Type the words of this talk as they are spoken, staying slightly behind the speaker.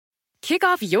Kick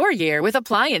off your year with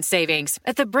appliance savings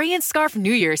at the Bray & Scarf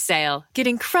New Year's sale. Get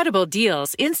incredible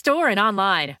deals in-store and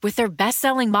online with their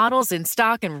best-selling models in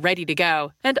stock and ready to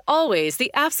go. And always the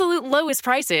absolute lowest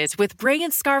prices with Bray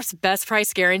 & Scarf's best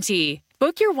price guarantee.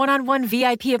 Book your one-on-one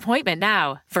VIP appointment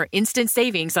now for instant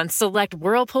savings on select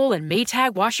Whirlpool and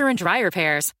Maytag washer and dryer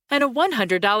pairs and a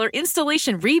 $100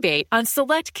 installation rebate on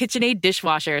select KitchenAid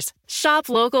dishwashers. Shop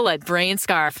local at Bray &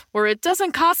 Scarf, where it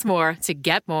doesn't cost more to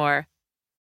get more.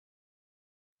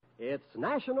 It's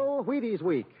National Wheaties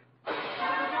Week.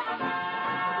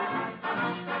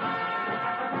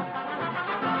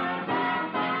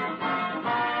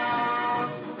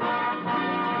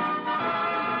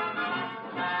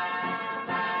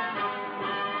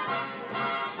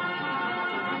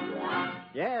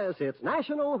 Yes, it's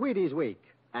National Wheaties Week,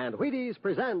 and Wheaties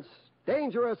presents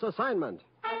Dangerous Assignment.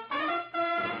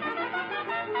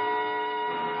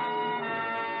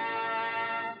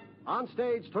 On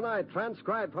stage tonight,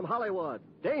 transcribed from Hollywood,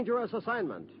 Dangerous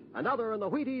Assignment, another in the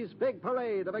Wheaties big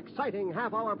parade of exciting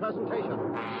half-hour presentation.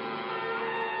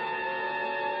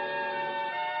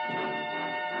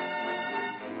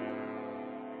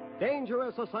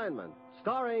 Dangerous Assignment,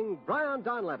 starring Brian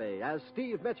Donlevy as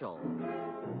Steve Mitchell.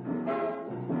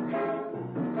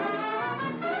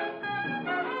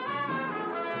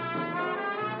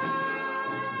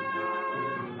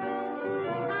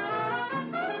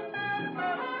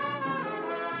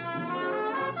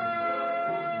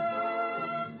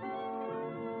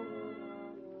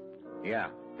 Yeah,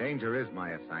 danger is my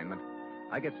assignment.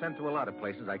 I get sent to a lot of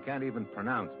places I can't even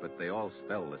pronounce, but they all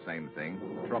spell the same thing,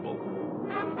 trouble.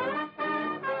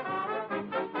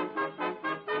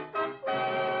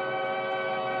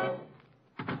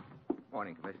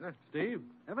 Morning, Commissioner. Steve,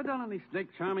 ever done any snake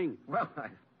charming? Well,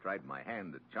 I've tried my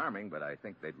hand at charming, but I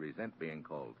think they'd resent being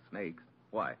called snakes.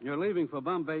 Why? You're leaving for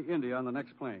Bombay, India on the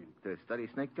next plane. To study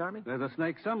snake charming? There's a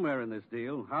snake somewhere in this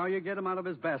deal. How you get him out of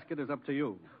his basket is up to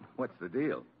you. What's the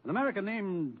deal? An American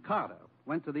named Carter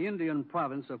went to the Indian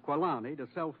province of Kwalani to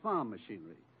sell farm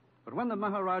machinery. But when the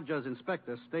Maharaja's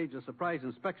inspector staged a surprise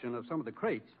inspection of some of the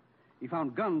crates, he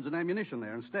found guns and ammunition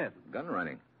there instead. Gun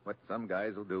running. What some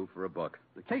guys will do for a buck.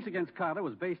 The case against Carter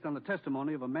was based on the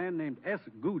testimony of a man named S.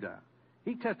 Gouda.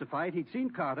 He testified he'd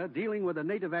seen Carter dealing with a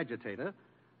native agitator,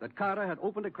 that Carter had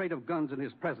opened a crate of guns in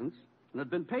his presence and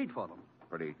had been paid for them.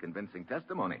 Pretty convincing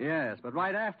testimony. Yes, but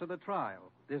right after the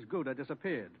trial, this Gouda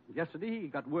disappeared. Yesterday, he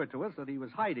got word to us that he was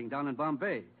hiding down in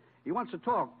Bombay. He wants to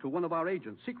talk to one of our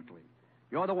agents secretly.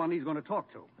 You're the one he's going to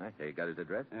talk to. Okay, you got his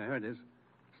address? Here it is.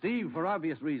 Steve, for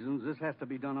obvious reasons, this has to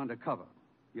be done undercover.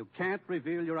 You can't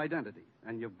reveal your identity,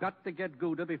 and you've got to get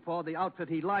Gouda before the outfit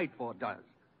he lied for does.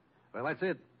 Well, that's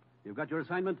it. You've got your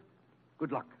assignment.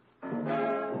 Good luck.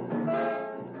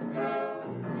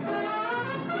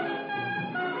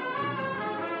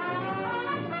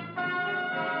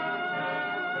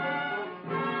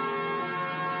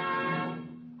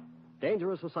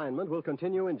 Dangerous Assignment will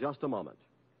continue in just a moment.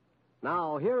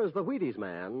 Now, here is the Wheaties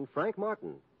man, Frank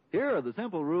Martin. Here are the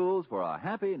simple rules for a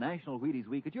happy National Wheaties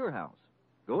Week at your house.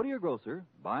 Go to your grocer,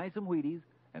 buy some Wheaties,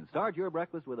 and start your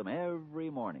breakfast with them every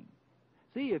morning.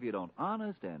 See if you don't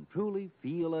honest and truly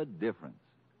feel a difference.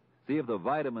 See if the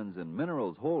vitamins and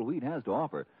minerals whole wheat has to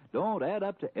offer don't add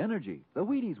up to energy the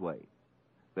Wheaties way.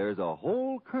 There's a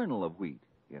whole kernel of wheat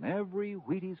in every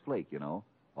Wheaties flake, you know.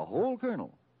 A whole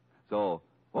kernel. So,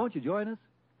 won't you join us?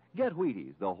 Get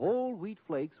Wheaties, the whole wheat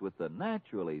flakes with the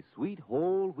naturally sweet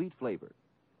whole wheat flavor.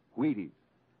 Wheaties.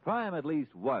 Try them at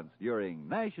least once during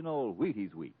National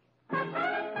Wheaties Week.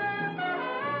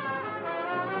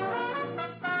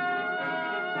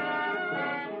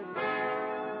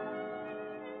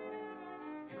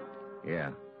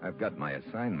 Yeah, I've got my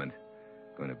assignment.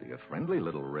 Going to be a friendly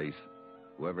little race.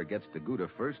 Whoever gets to Gouda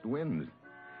first wins.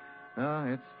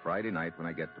 It's Friday night when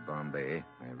I get to Bombay.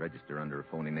 I register under a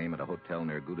phony name at a hotel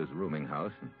near Gouda's rooming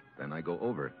house, and then I go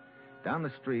over. Down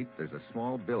the street, there's a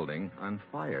small building on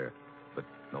fire, but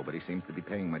nobody seems to be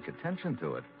paying much attention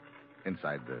to it.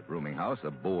 Inside the rooming house,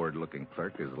 a bored-looking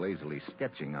clerk is lazily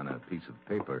sketching on a piece of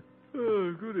paper.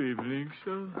 Good evening,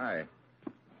 sir. Hi.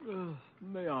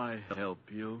 May I help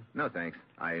you? No, thanks.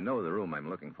 I know the room I'm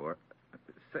looking for.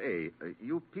 Say,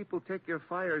 you people take your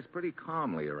fires pretty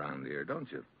calmly around here, don't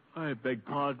you? I beg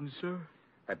pardon, sir?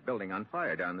 That building on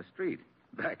fire down the street.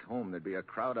 Back home, there'd be a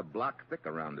crowd a block thick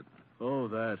around it. Oh,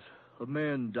 that. A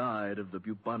man died of the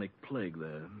bubonic plague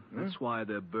there. That's why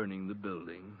they're burning the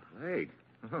building. Great.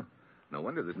 No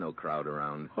wonder there's no crowd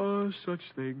around. Oh, such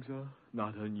things are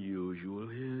not unusual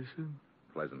here, sir.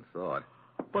 Pleasant thought.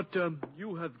 But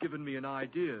you have given me an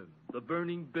idea. The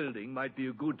burning building might be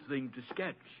a good thing to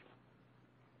sketch.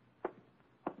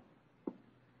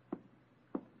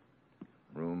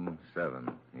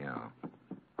 7, yeah.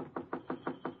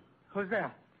 Who's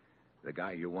there? The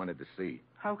guy you wanted to see.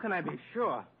 How can I be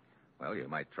sure? Well, you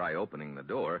might try opening the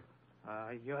door.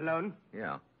 You alone?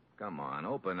 Yeah. Come on,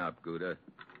 open up, Gouda.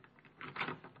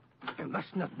 You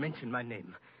must not mention my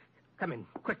name. Come in,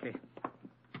 quickly.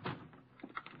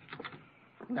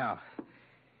 Now,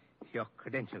 your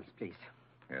credentials, please.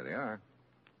 Here they are.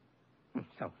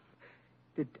 So,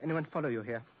 did anyone follow you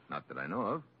here? Not that I know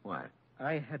of. Why?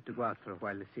 I had to go out for a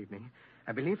while this evening.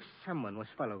 I believe someone was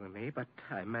following me, but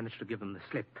I managed to give them the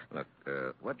slip. Look,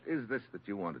 what is this that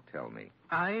you want to tell me?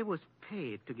 I was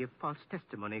paid to give false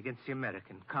testimony against the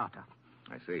American, Carter.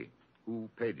 I see. Who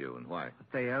paid you and why?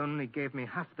 But they only gave me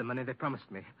half the money they promised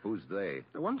me. Who's they?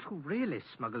 The ones who really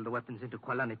smuggled the weapons into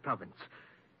Kualani province.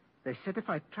 They said if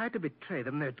I tried to betray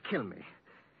them, they'd kill me.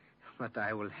 But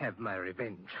I will have my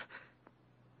revenge.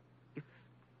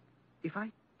 If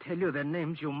I tell you their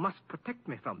names, you must protect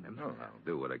me from them. Oh, I'll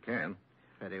do what I can.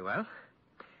 Very well.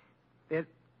 There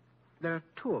are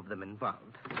 2 of them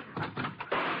involved.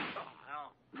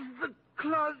 The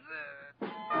closet.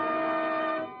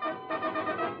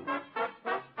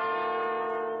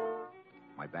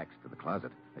 My back's to the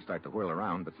closet. I start to whirl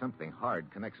around, but something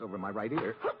hard connects over my right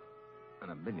ear.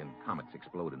 And a million comets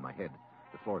explode in my head.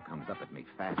 The floor comes up at me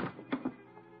fast.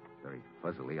 Very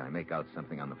fuzzily, I make out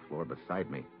something on the floor beside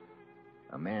me.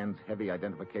 A man's heavy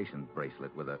identification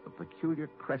bracelet with a peculiar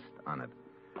crest on it.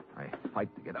 I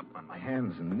fight to get up on my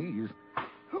hands and knees,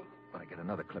 but I get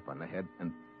another clip on the head,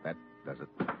 and that does it.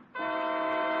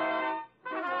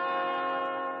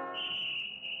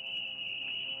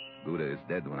 Gouda is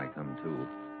dead when I come to.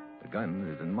 The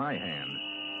gun is in my hand.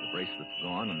 The bracelet's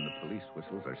gone, and the police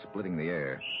whistles are splitting the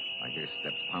air. I hear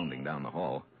steps pounding down the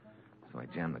hall. So I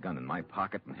jam the gun in my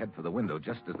pocket and head for the window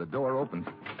just as the door opens.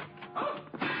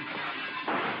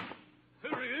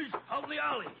 Here he is, out in the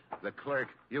alley. The clerk,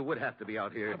 you would have to be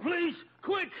out here. Police,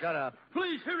 quick! Shut up.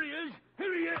 Police, here he is.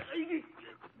 Here he is.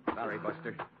 Sorry,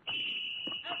 Buster.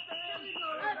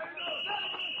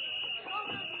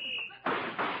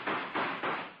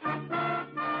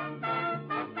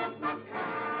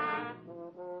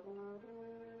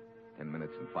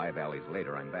 And 5 alleys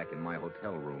later, I'm back in my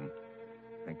hotel room,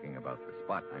 thinking about the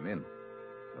spot I'm in.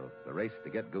 So the race to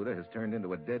get Gouda has turned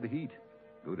into a dead heat.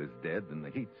 Gouda's dead, and the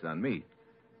heat's on me.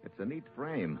 It's a neat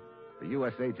frame. The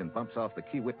U.S. agent bumps off the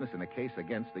key witness in a case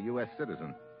against the U.S.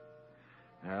 citizen.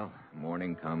 Well,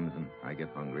 morning comes, and I get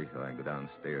hungry, so I go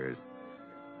downstairs.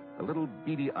 A little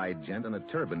beady-eyed gent in a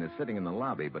turban is sitting in the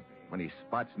lobby, but when he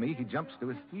spots me, he jumps to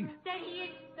his feet. There he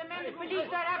is. The men of police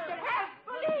are after help.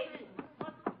 Police!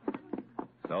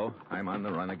 So I'm on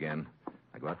the run again.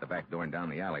 I go out the back door and down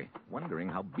the alley, wondering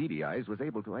how Beady Eyes was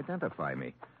able to identify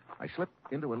me. I slip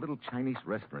into a little Chinese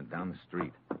restaurant down the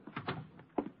street.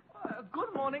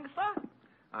 Good morning, sir.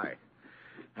 Hi.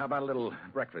 How about a little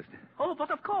breakfast? Oh,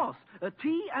 but of course.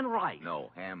 Tea and rice.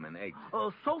 No, ham and eggs.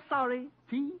 Oh, so sorry.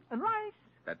 Tea and rice.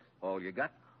 That's all you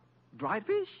got? Dried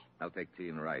fish? I'll take tea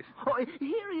and rice. Oh,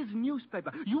 here is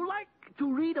newspaper. You like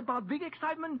to read about big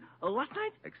excitement last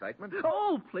night? Excitement?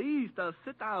 Oh, please,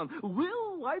 sit down.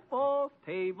 We'll wipe off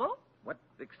table. What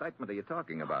excitement are you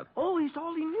talking about? Oh, it's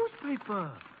all in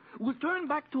newspaper. We'll turn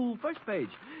back to first page.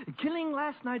 Killing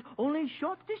last night, only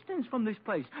short distance from this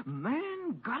place.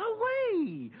 Man got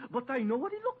away. But I know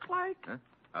what he looked like. Huh?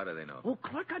 How do they know? Oh,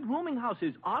 clerk at rooming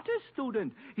houses, artist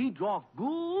student. He draw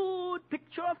good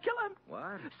picture of killer.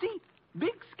 What? See,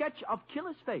 big sketch of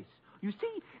killer's face. You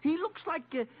see, he looks like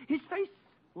his face.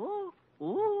 Oh,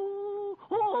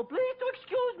 please do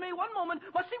excuse me. One moment.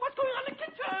 Must see what's going on in the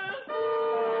kitchen.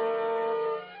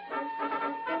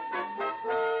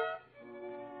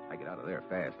 I get out of there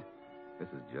fast. This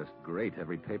is just great.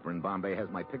 Every paper in Bombay has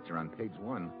my picture on page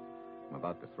 1. I'm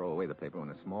about to throw away the paper when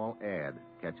a small ad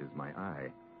catches my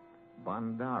eye.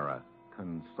 Bandara,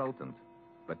 consultant.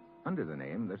 But under the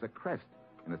name, there's a crest.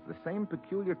 And it's the same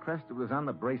peculiar crest that was on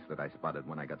the bracelet I spotted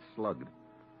when I got slugged.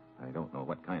 I don't know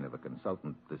what kind of a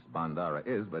consultant this Bandara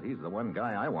is, but he's the one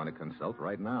guy I want to consult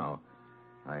right now.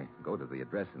 I go to the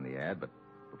address in the ad, but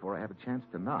before I have a chance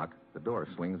to knock, the door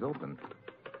swings open.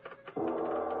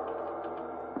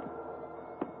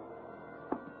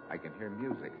 I can hear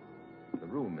music. The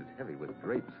room is heavy with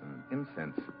drapes and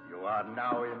incense. You are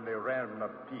now in the realm of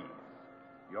peace.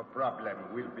 Your problem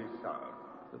will be solved.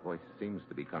 The voice seems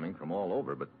to be coming from all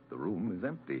over, but the room is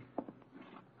empty.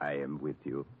 I am with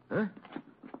you. Huh?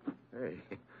 Hey,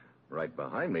 right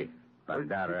behind me.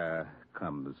 Bandara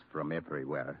comes from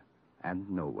everywhere and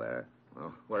nowhere.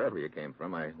 Well, wherever you came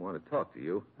from, I want to talk to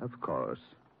you. Of course.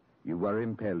 You were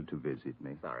impelled to visit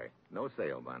me. Sorry. No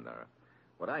sale, Bandara.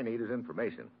 What I need is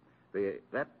information.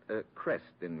 That crest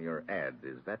in your ad,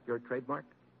 is that your trademark?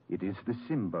 It is the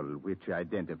symbol which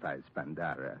identifies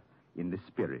Bandara in the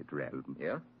spirit realm.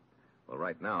 Yeah? Well,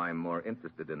 right now I'm more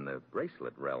interested in the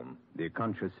bracelet realm. The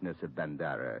consciousness of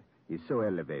Bandara is so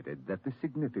elevated that the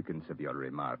significance of your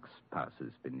remarks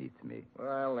passes beneath me.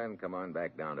 Well, then come on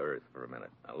back down to earth for a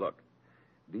minute. Now, look.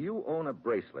 Do you own a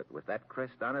bracelet with that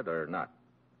crest on it or not?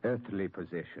 Earthly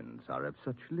possessions are of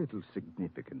such little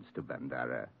significance to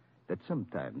Bandara that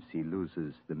sometimes he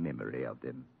loses the memory of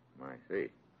them. I see.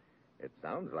 It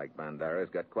sounds like Bandara's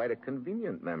got quite a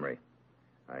convenient memory.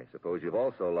 I suppose you've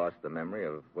also lost the memory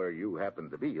of where you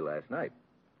happened to be last night.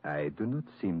 I do not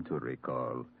seem to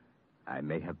recall. I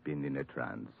may have been in a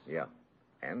trance. Yeah.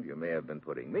 And you may have been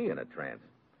putting me in a trance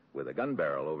with a gun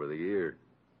barrel over the ear.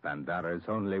 Bandara's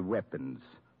only weapons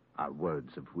are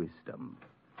words of wisdom.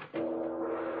 You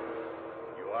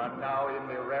are now in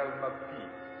the realm of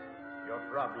peace. Your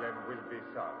problem will be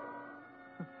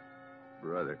solved.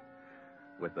 Brother,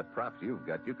 with the props you've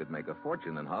got, you could make a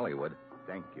fortune in Hollywood.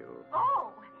 Thank you.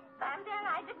 Oh,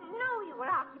 Bandara, I didn't know you were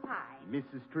occupied.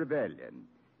 Mrs. Trevelyan,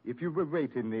 if you will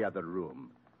wait in the other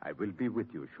room, I will be with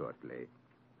you shortly.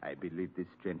 I believe this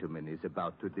gentleman is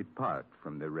about to depart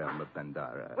from the realm of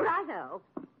Bandara. Righto.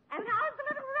 And how's the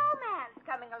little romance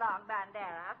coming along,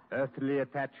 Bandara? Earthly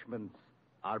attachments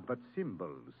are but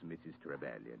symbols, Mrs.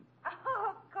 Trevelyan. Oh,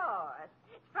 of course.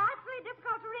 It's frightfully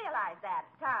difficult to realize that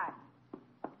at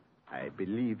times. I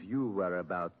believe you were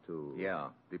about to... Yeah,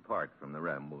 depart from the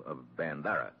realm of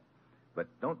Bandara. But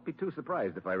don't be too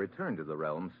surprised if I return to the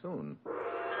realm soon.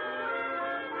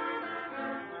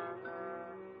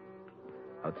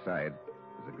 Outside,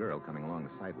 there's a girl coming along the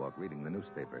sidewalk reading the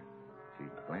newspaper. She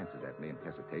glances at me in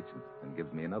hesitation and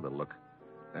gives me another look.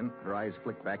 Then her eyes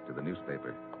flick back to the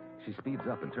newspaper. She speeds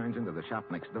up and turns into the shop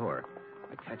next door.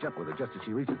 I catch up with her just as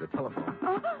she reaches the telephone.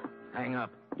 Oh. Hang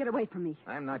up. Get away from me.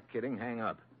 I'm not kidding. Hang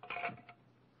up.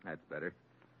 That's better.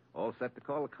 All set to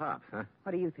call the cops, huh?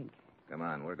 What do you think? Come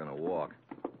on, we're going to walk.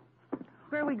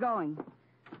 Where are we going?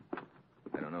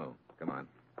 I don't know. Come on.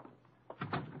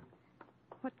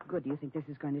 What good do you think this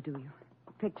is going to do you?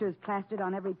 Pictures plastered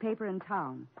on every paper in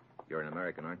town. You're an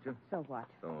American, aren't you? So what?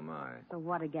 So am I. So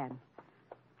what again?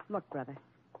 Look, brother,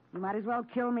 you might as well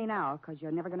kill me now, because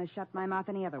you're never going to shut my mouth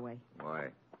any other way. Why?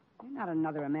 You're not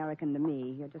another American to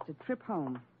me. You're just a trip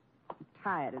home. I'm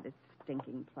tired of this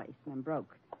stinking place, and I'm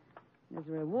broke. There's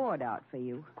a reward out for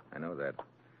you. I know that.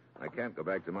 I can't go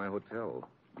back to my hotel.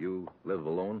 You live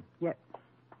alone? Yeah.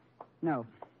 No.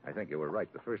 I think you were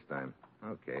right the first time.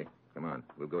 Okay. Come on.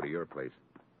 We'll go to your place.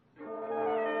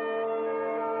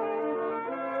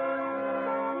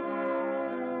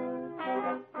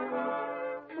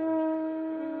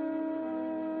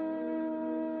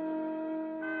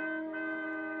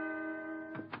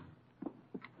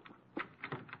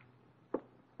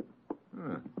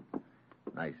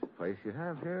 Nice place you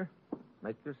have here.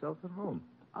 Make yourself at home.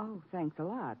 Oh, thanks a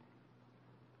lot.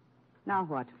 Now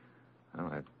what? Well,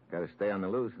 I've got to stay on the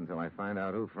loose until I find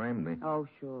out who framed me. Oh,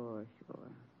 sure.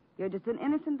 You're just an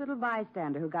innocent little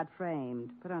bystander who got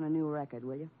framed. Put on a new record,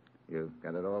 will you? You've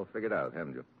got it all figured out,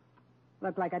 haven't you?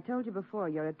 Look, like I told you before,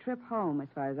 you're a trip home as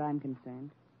far as I'm concerned.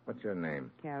 What's your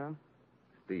name? Carol.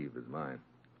 Steve is mine.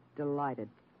 Delighted.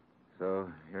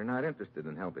 So you're not interested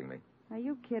in helping me? Are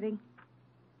you kidding?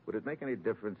 Would it make any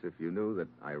difference if you knew that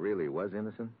I really was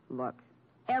innocent? Look,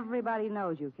 everybody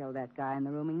knows you killed that guy in the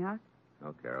rooming house.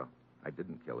 No, Carol. I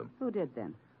didn't kill him. Who did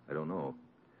then? I don't know.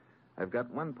 I've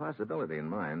got one possibility in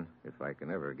mind, if I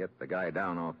can ever get the guy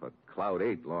down off a Cloud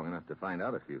 8 long enough to find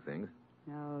out a few things.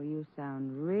 Oh, you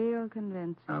sound real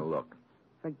convincing. Now, look.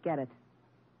 Forget it.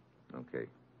 Okay.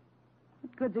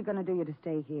 What good's it going to do you to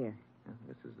stay here? Well,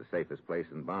 this is the safest place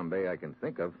in Bombay I can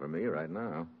think of for me right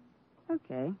now.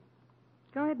 Okay.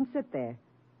 Go ahead and sit there.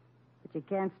 But you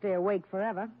can't stay awake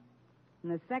forever.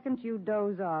 And the second you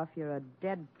doze off, you're a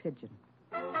dead pigeon.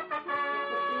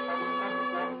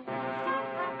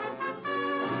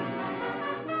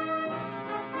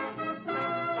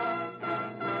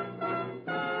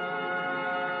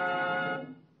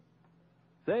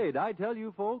 Say, did I tell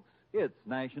you, folks, it's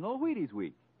National Wheaties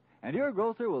Week. And your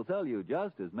grocer will sell you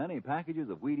just as many packages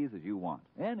of Wheaties as you want.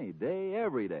 Any day,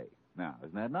 every day. Now,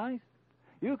 isn't that nice?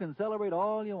 You can celebrate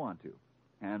all you want to.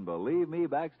 And believe me,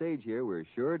 backstage here, we're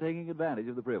sure taking advantage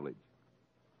of the privilege.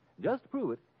 Just to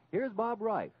prove it, here's Bob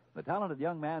Reif, the talented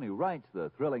young man who writes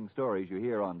the thrilling stories you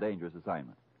hear on Dangerous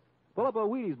Assignment. Pull up a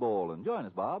Wheaties bowl and join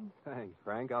us, Bob. Thanks,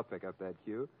 Frank. I'll pick up that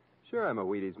cue. Sure, I'm a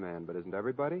Wheaties man, but isn't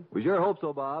everybody? We sure hope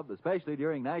so, Bob, especially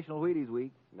during National Wheaties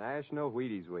Week. National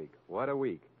Wheaties Week. What a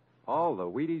week. All the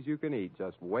Wheaties you can eat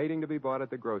just waiting to be bought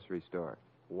at the grocery store.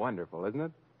 Wonderful, isn't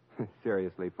it?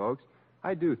 Seriously, folks,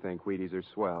 I do think Wheaties are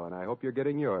swell, and I hope you're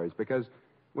getting yours, because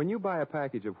when you buy a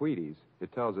package of Wheaties,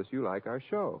 it tells us you like our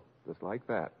show, just like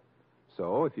that.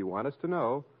 So, if you want us to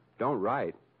know, don't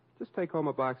write. Just take home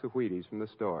a box of Wheaties from the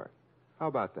store. How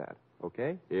about that,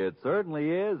 okay? It certainly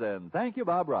is, and thank you,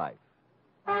 Bob Reif.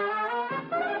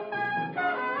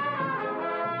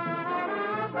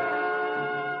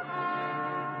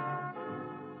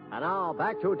 And now,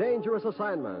 back to Dangerous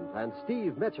Assignment and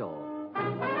Steve Mitchell.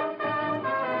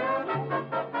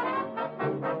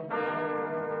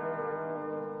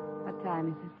 What time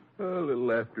is it? A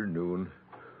little afternoon.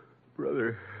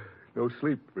 Brother, no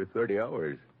sleep for 30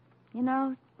 hours. You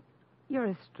know, you're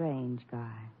a strange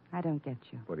guy. I don't get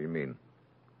you. What do you mean?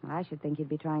 I should think you'd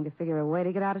be trying to figure a way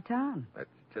to get out of town. That's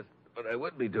just what I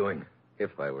would be doing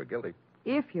if I were guilty.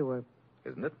 If you were...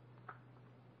 Isn't it?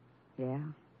 Yeah,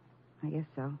 I guess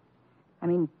so. I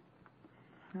mean...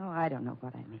 Oh, I don't know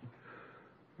what I mean.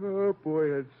 Oh, boy,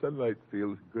 that sunlight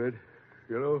feels good.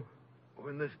 You know,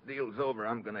 when this deal's over,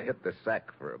 I'm going to hit the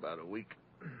sack for about a week.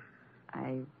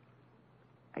 I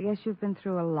guess you've been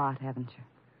through a lot, haven't you?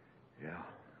 Yeah.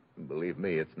 Believe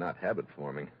me, it's not habit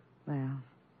forming. Well,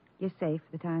 you're safe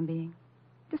for the time being.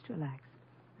 Just relax.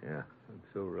 Yeah, I'm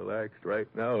so relaxed right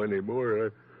now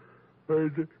anymore.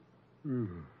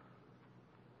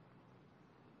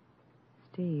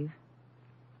 Steve.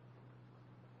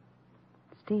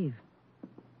 Steve.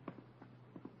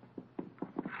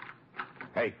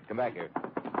 Hey, come back here.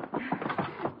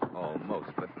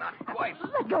 Almost, but not quite.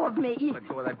 Let go of me. Let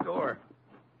go of that door.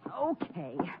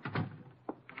 Okay.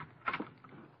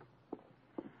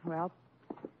 Well,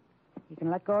 you can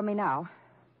let go of me now.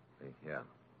 Yeah.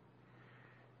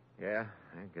 Yeah,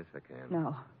 I guess I can.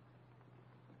 No.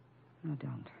 No,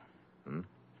 don't.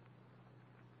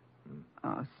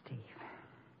 Oh, Steve.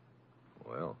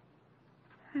 Well,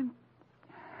 I'm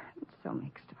so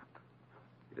mixed up.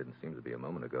 you didn't seem to be a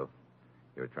moment ago.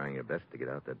 You were trying your best to get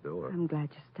out that door. I'm glad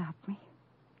you stopped me.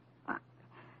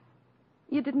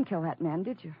 You didn't kill that man,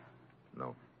 did you?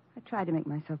 No. I tried to make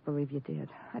myself believe you did.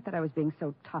 I thought I was being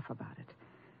so tough about it.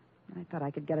 I thought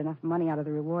I could get enough money out of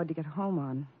the reward to get home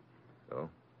on. So,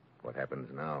 what happens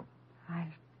now? I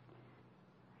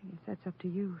guess that's up to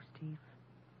you, Steve.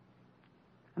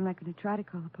 I'm not going to try to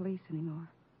call the police anymore.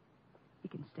 You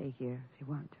can stay here if you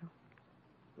want to.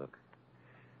 Look,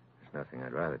 there's nothing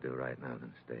I'd rather do right now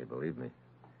than stay, believe me.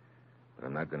 But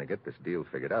I'm not going to get this deal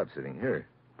figured out sitting here.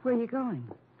 Where are you going?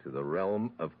 To the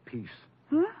realm of peace.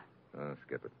 Huh?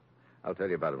 Skip it. I'll tell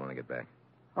you about it when I get back.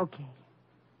 Okay.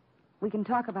 We can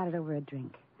talk about it over a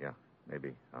drink. Yeah,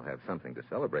 maybe I'll have something to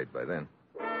celebrate by then.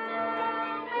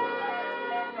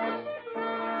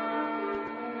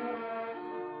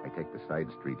 I take the side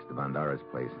streets to Bandara's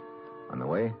place. On the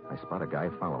way, I spot a guy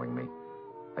following me.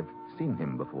 I've seen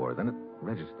him before, then it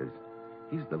registers.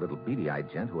 He's the little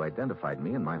beady-eyed gent who identified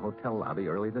me in my hotel lobby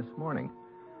early this morning.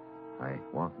 I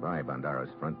walk by Bandara's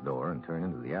front door and turn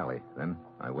into the alley. Then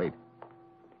I wait.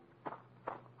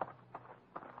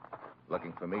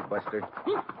 Looking for me, Buster?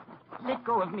 Let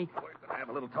go of me. We're going to have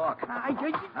a little talk.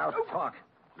 Now talk.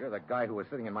 You're the guy who was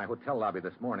sitting in my hotel lobby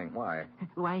this morning. Why?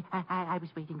 Why, I was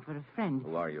waiting for a friend.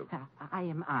 Who are you? I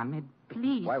am Ahmed.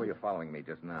 Please. Why were you following me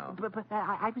just now? But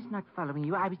I was not following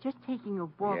you. I was just taking a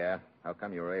walk. Yeah? How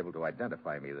come you were able to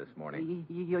identify me this morning?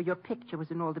 Your picture was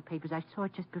in all the papers. I saw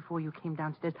it just before you came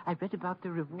downstairs. I read about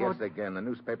the reward. Guess again. The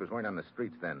newspapers weren't on the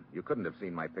streets then. You couldn't have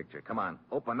seen my picture. Come on.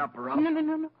 Open up or else...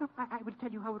 No. I will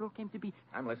tell you how it all came to be.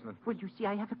 I'm listening. Well, you see,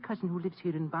 I have a cousin who lives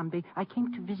here in Bombay. I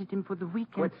came to visit him for the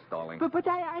weekend. Quit stalling. But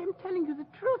I am telling you the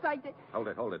truth. Hold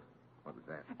it. What was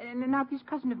that? And now this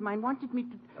cousin of mine wanted me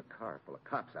to... A car full of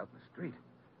cops out in the street.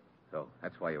 So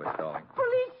that's why you were stalling.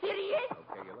 Police, idiot!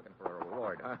 Okay, you're looking for a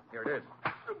reward, huh? Here it is.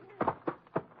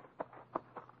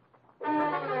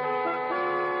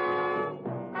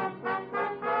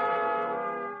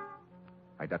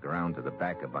 I duck around to the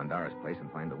back of Bandara's place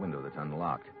and find a window that's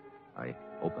unlocked. I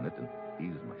open it and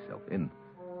ease myself in.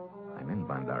 I'm in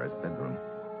Bandara's bedroom.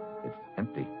 It's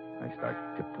empty. I start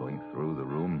tiptoeing through the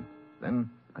room. Then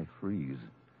I freeze.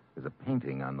 There's a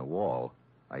painting on the wall.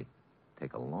 I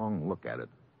take a long look at it.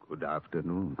 Good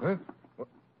afternoon. Huh?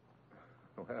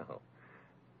 Well,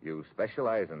 you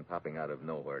specialize in popping out of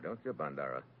nowhere, don't you,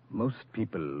 Bandara? Most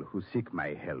people who seek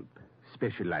my help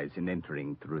specialize in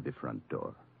entering through the front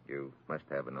door. You must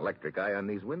have an electric eye on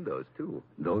these windows, too.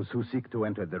 Those who seek to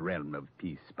enter the realm of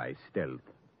peace by stealth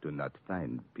do not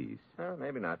find peace. Well,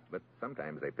 maybe not, but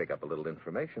sometimes they pick up a little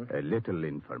information. A little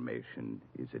information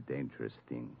is a dangerous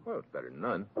thing. Well, it's better than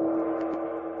none.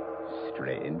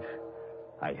 Strange.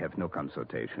 I have no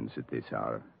consultations at this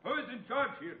hour. Who is in charge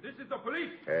here? This is the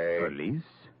police. Hey. Police?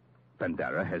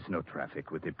 Bandera has no traffic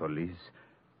with the police.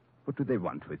 What do they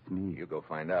want with me? You go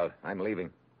find out. I'm leaving.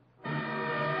 I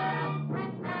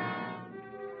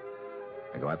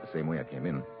go out the same way I came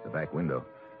in, the back window.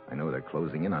 I know they're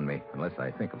closing in on me. Unless I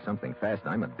think of something fast,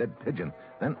 I'm a dead pigeon.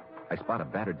 Then I spot a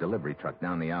battered delivery truck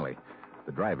down the alley.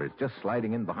 The driver's just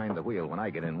sliding in behind the wheel when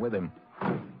I get in with him.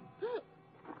 I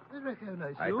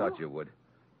recognize you. I thought you would.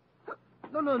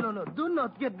 No. Do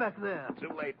not get back there.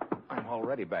 Too late. I'm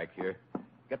already back here.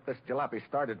 Get this jalopy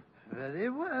started. Very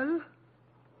well.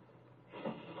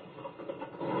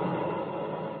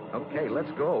 Okay,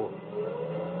 let's go.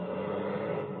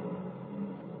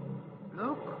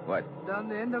 Look. What? Down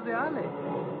the end of the alley.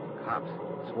 Cops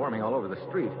swarming all over the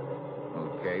street.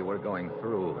 Okay, we're going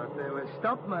through. But they will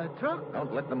stop my truck.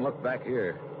 Don't let them look back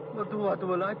here. But what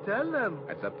will I tell them?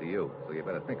 That's up to you. So you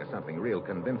better think of something real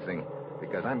convincing.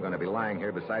 Because I'm going to be lying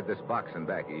here beside this box in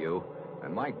back of you.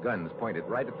 And my gun's pointed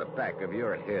right at the back of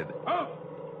your head. Oh!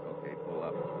 Okay, pull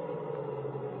up.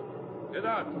 Get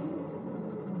out.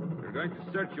 We're going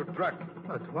to search your truck.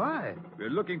 But why? We're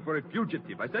looking for a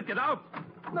fugitive. I said get out.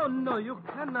 No, you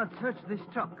cannot search this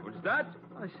truck. What's that?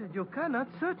 I said you cannot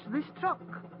search this truck.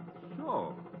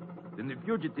 So, then the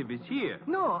fugitive is here.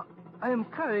 No, I am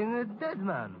carrying a dead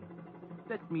man.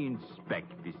 Let me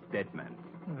inspect this dead man.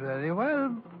 Very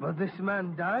well, but this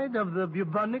man died of the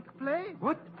bubonic plague.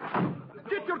 What?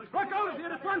 Get your truck out of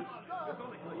here at once!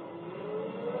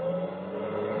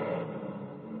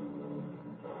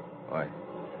 Boy,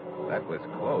 that was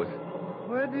close.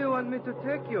 Where do you want me to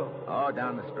take you? Oh,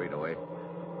 down the street away.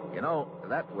 You know,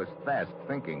 that was fast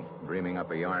thinking, dreaming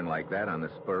up a yarn like that on the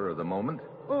spur of the moment.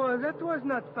 Oh, that was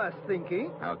not fast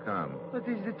thinking. How come? That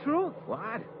is the truth.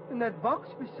 What? In that box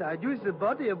beside you is the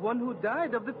body of one who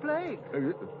died of the plague.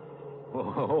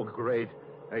 Oh, great.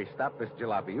 Hey, stop this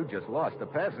jalopy. You just lost a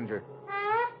passenger.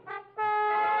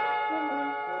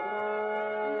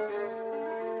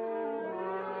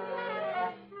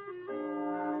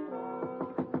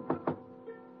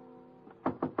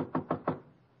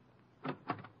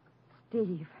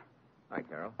 Steve. Hi,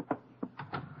 Carol.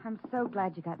 I'm so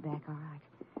glad you got back all right.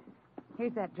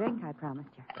 Here's that drink I promised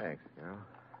you. Thanks, Carol.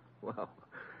 Well,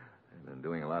 I've been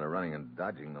doing a lot of running and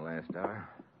dodging the last hour.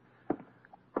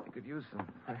 I could use some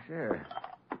fresh air.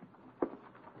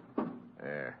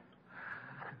 There.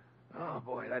 Oh,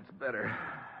 boy, that's better.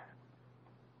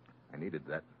 I needed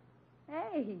that.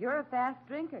 Hey, you're a fast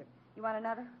drinker. You want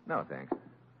another? No, thanks.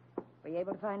 Were you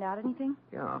able to find out anything?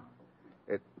 Yeah.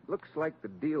 It looks like the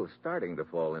deal's starting to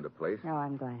fall into place. Oh,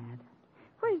 I'm glad.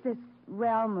 Where's this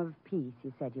Realm of Peace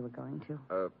you said you were going to?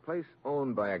 A place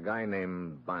owned by a guy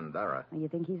named Bandera. You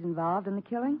think he's involved in the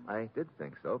killing? I did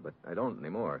think so, but I don't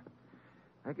anymore.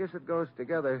 I guess it goes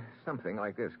together something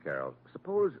like this, Carol.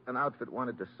 Suppose an outfit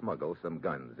wanted to smuggle some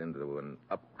guns into an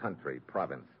up-country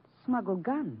province. Smuggle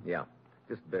guns? Yeah.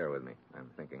 Just bear with me. I'm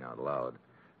thinking out loud.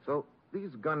 So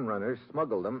these gun runners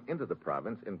smuggle them into the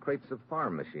province in crates of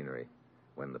farm machinery.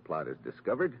 When the plot is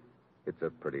discovered, it's a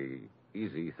pretty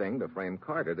easy thing to frame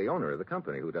Carter, the owner of the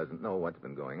company, who doesn't know what's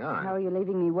been going on. How are you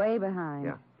leaving me way behind?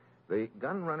 Yeah. The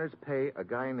gun runners pay a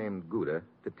guy named Gouda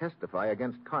to testify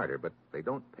against Carter, but they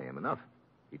don't pay him enough.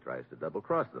 He tries to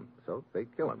double-cross them, so they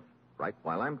kill him, right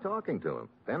while I'm talking to him.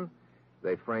 Then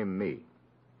they frame me.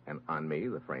 And on me,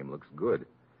 the frame looks good.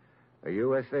 A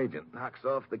U.S. agent knocks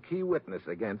off the key witness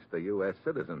against a U.S.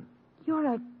 citizen.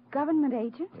 You're a government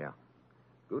agent? Yeah.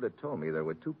 Gouda told me there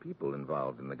were two people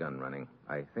involved in the gun running.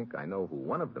 I think I know who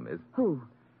one of them is. Who?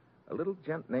 A little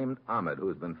gent named Ahmed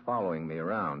who's been following me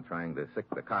around, trying to sick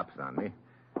the cops on me.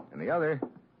 And the other...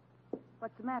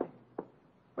 What's the matter?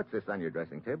 What's this on your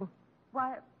dressing table?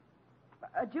 Why,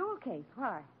 a jewel case.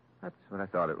 Why? That's what I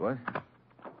thought it was.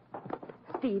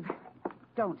 Steve,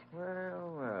 don't.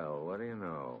 Well, what do you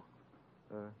know?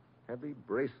 A heavy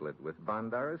bracelet with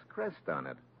Bandara's crest on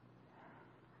it.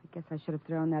 I guess I should have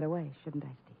thrown that away, shouldn't I,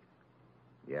 Steve?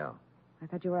 Yeah. I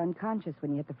thought you were unconscious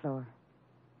when you hit the floor.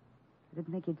 I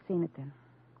didn't think you'd seen it then.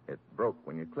 It broke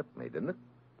when you clipped me, didn't it?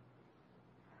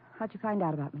 How'd you find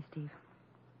out about me, Steve?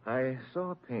 I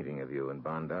saw a painting of you in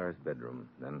Bandara's bedroom.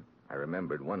 Then I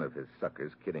remembered one of his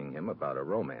suckers kidding him about a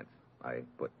romance. I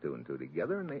put two and two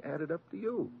together, and they added up to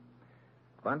you.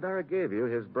 Bandara gave you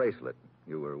his bracelet.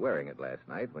 You were wearing it last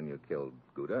night when you killed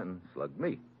Gouda and slugged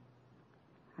me.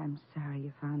 I'm sorry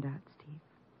you found out, Steve.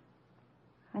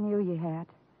 I knew you had.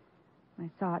 I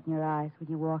saw it in your eyes when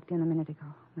you walked in a minute ago.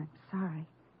 And I'm sorry.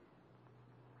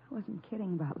 I wasn't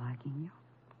kidding about liking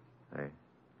you. I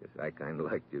guess I kind of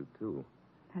liked you, too.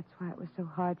 That's why it was so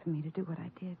hard for me to do what I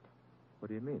did. What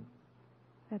do you mean?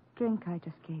 That drink I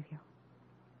just gave you.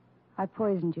 I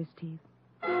poisoned you, Steve.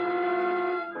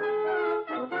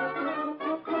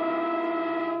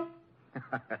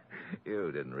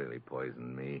 You didn't really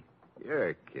poison me.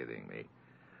 You're kidding me.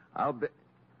 I'll bet...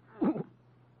 Oh,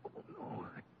 no.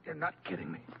 You're not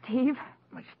kidding me. Steve?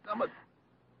 My stomach.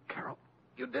 Carol,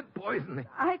 you did poison me.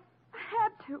 I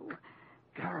had to.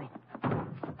 Carol.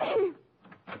 Steve!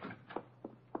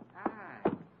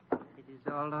 It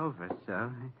is all over,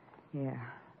 so. Yeah.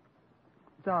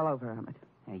 It's all over, Ahmed.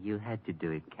 You had to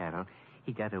do it, Carol.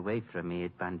 He got away from me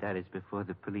at Bandaris before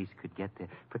the police could get there.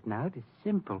 But now it is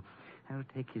simple. I'll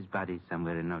take his body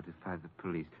somewhere and notify the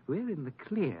police. We're in the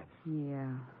clear.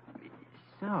 Yeah.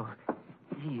 So,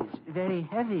 he's very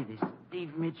heavy, this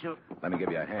Steve Mitchell. Let me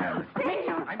give you a hand. Steve!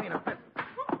 I mean a fist.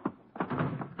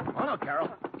 Oh, no, Carol.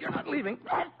 You're not leaving.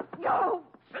 Let go!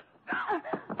 Sit down.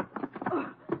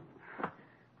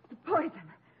 The poison.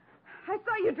 I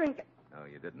saw you drink it. No,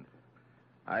 you didn't.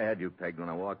 I had you pegged when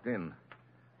I walked in.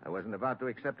 I wasn't about to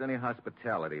accept any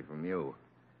hospitality from you.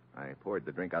 I poured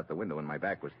the drink out the window when my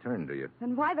back was turned to you.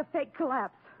 Then why the fake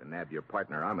collapse? To nab your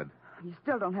partner, Ahmed. You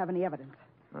still don't have any evidence.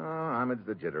 Oh, Ahmed's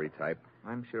the jittery type.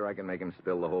 I'm sure I can make him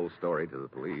spill the whole story to the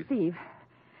police. Steve,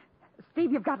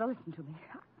 you've got to listen to me.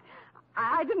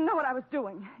 I didn't know what I was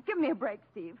doing. Give me a break,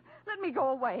 Steve. Let me go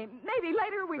away. Maybe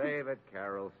later we Save it,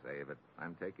 Carol, save it.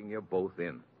 I'm taking you both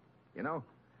in. You know,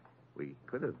 we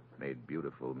could have made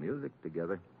beautiful music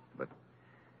together, but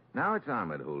now it's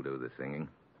Ahmed who'll do the singing.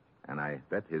 And I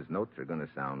bet his notes are going to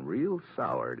sound real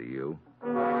sour to you.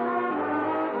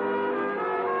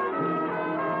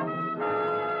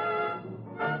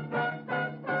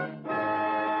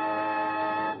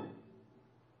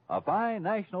 A fine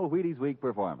National Wheaties Week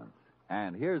performance.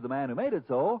 And here's the man who made it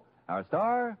so, our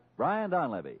star, Brian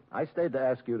Donlevy. I stayed to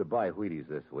ask you to buy Wheaties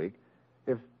this week.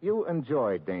 If you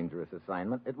enjoyed Dangerous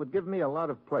Assignment, it would give me a lot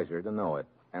of pleasure to know it.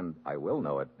 And I will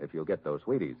know it if you'll get those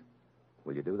Wheaties.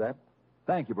 Will you do that?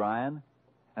 Thank you, Brian.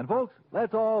 And, folks,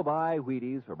 let's all buy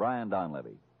Wheaties for Brian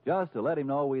Donlevy, just to let him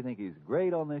know we think he's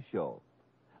great on this show.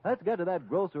 Let's get to that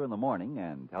grocer in the morning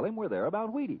and tell him we're there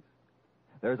about Wheaties.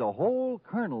 There's a whole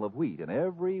kernel of wheat in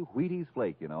every Wheaties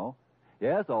flake, you know.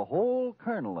 Yes, a whole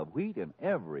kernel of wheat in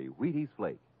every Wheaties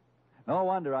flake. No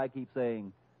wonder I keep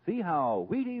saying, see how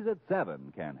Wheaties at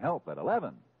 7 can help at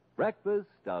 11. Breakfast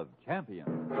of Champions.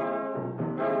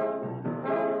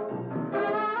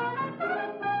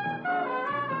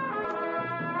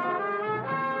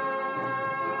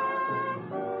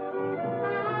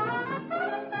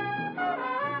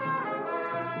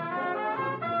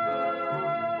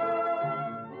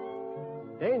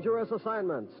 Dangerous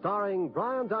Assignment, starring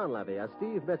Brian Donlevy as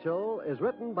Steve Mitchell, is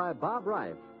written by Bob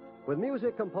Reif, with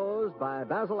music composed by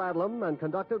Basil Adlam and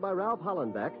conducted by Ralph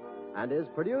Hollenbeck, and is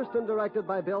produced and directed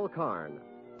by Bill Karn.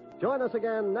 Join us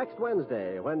again next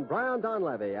Wednesday when Brian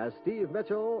Donlevy as Steve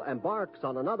Mitchell embarks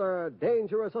on another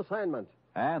dangerous assignment.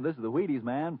 And this is the Wheaties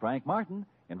man, Frank Martin,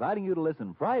 inviting you to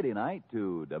listen Friday night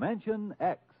to Dimension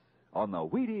X on the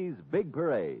Wheaties Big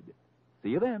Parade. See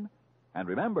you then. And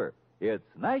remember, it's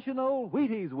National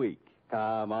Wheaties Week.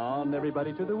 Come on,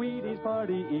 everybody, to the Wheaties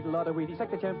party. Eat a lot of Wheaties like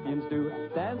the champions do.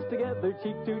 Dance together,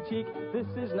 cheek to cheek. This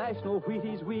is National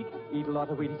Wheaties Week. Eat a lot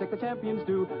of Wheaties like the champions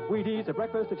do. Wheaties, a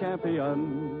breakfast of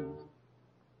champions.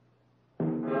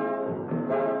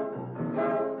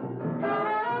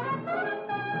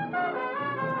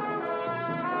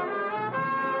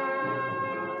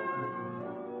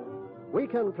 We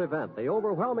can prevent the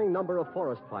overwhelming number of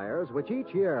forest fires which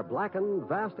each year blacken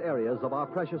vast areas of our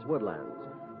precious woodlands.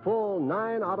 Full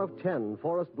 9 out of 10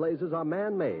 forest blazes are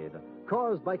man-made,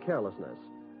 caused by carelessness.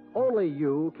 Only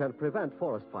you can prevent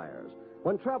forest fires.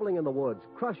 When traveling in the woods,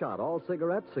 crush out all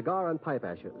cigarette, cigar, and pipe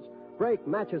ashes. Break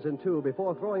matches in two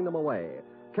before throwing them away.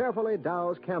 Carefully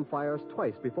douse campfires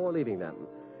twice before leaving them.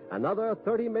 Another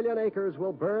 30 million acres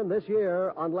will burn this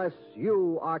year unless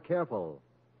you are careful.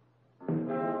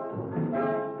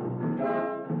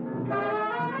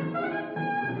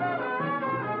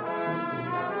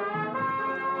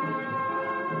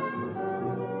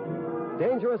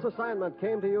 Dangerous Assignment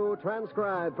came to you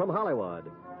transcribed from Hollywood.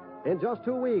 In just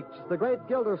 2 weeks, the great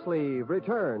Gildersleeve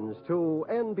returns to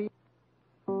NBC.